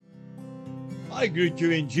I greet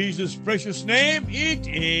you in Jesus' precious name. It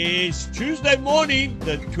is Tuesday morning,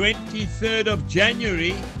 the 23rd of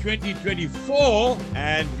January, 2024,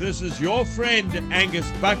 and this is your friend Angus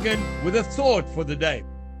Buchan with a thought for the day.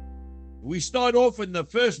 We start off in the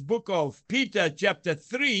first book of Peter, chapter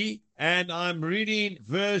 3, and I'm reading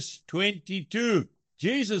verse 22.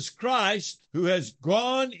 Jesus Christ, who has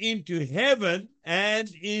gone into heaven and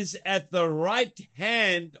is at the right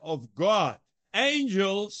hand of God,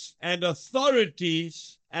 angels and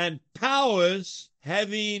authorities and powers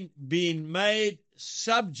having been made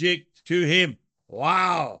subject to him.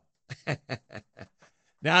 Wow.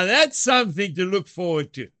 Now that's something to look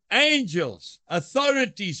forward to. Angels,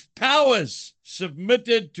 authorities, powers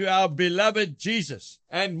submitted to our beloved Jesus.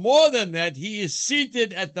 And more than that, he is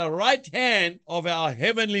seated at the right hand of our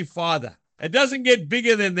Heavenly Father. It doesn't get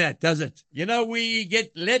bigger than that, does it? You know, we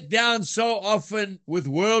get let down so often with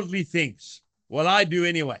worldly things. Well, I do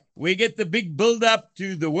anyway. We get the big build-up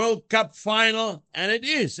to the World Cup final, and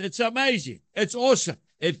it's amazing. It's awesome.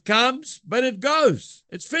 It comes, but it goes.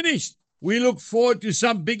 It's finished. We look forward to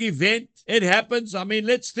some big event. It happens. I mean,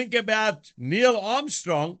 let's think about Neil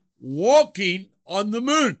Armstrong walking on the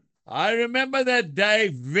moon. I remember that day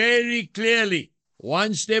very clearly.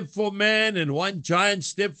 One step for man and one giant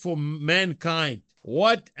step for mankind.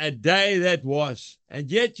 What a day that was.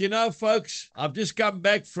 And yet, you know, folks, I've just come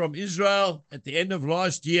back from Israel at the end of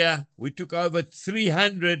last year. We took over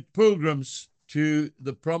 300 pilgrims to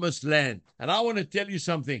the promised land. And I want to tell you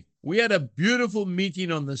something. We had a beautiful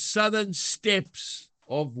meeting on the southern steps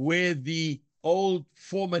of where the old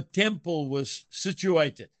former temple was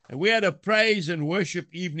situated. And we had a praise and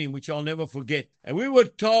worship evening, which I'll never forget. And we were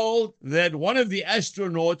told that one of the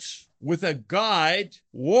astronauts with a guide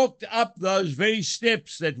walked up those very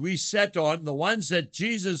steps that we sat on, the ones that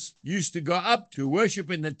Jesus used to go up to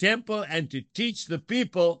worship in the temple and to teach the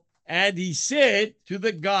people. And he said to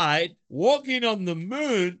the guide, walking on the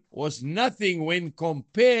moon was nothing when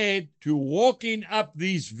compared to walking up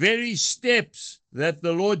these very steps that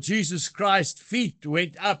the Lord Jesus Christ's feet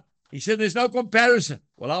went up. He said there's no comparison.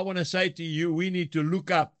 Well, I want to say to you, we need to look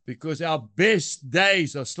up because our best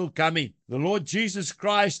days are still coming. The Lord Jesus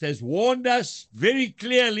Christ has warned us very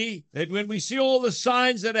clearly that when we see all the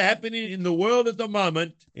signs that are happening in the world at the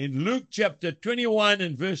moment, in Luke chapter 21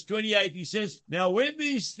 and verse 28, he says, now when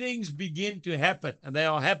these things begin to happen, and they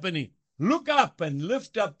are happening, look up and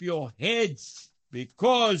lift up your heads,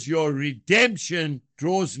 because your redemption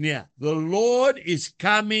draws near. The Lord is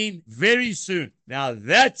coming very soon. Now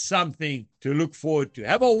that's something to look forward to.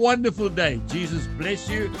 Have a wonderful day. Jesus bless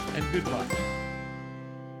you and goodbye.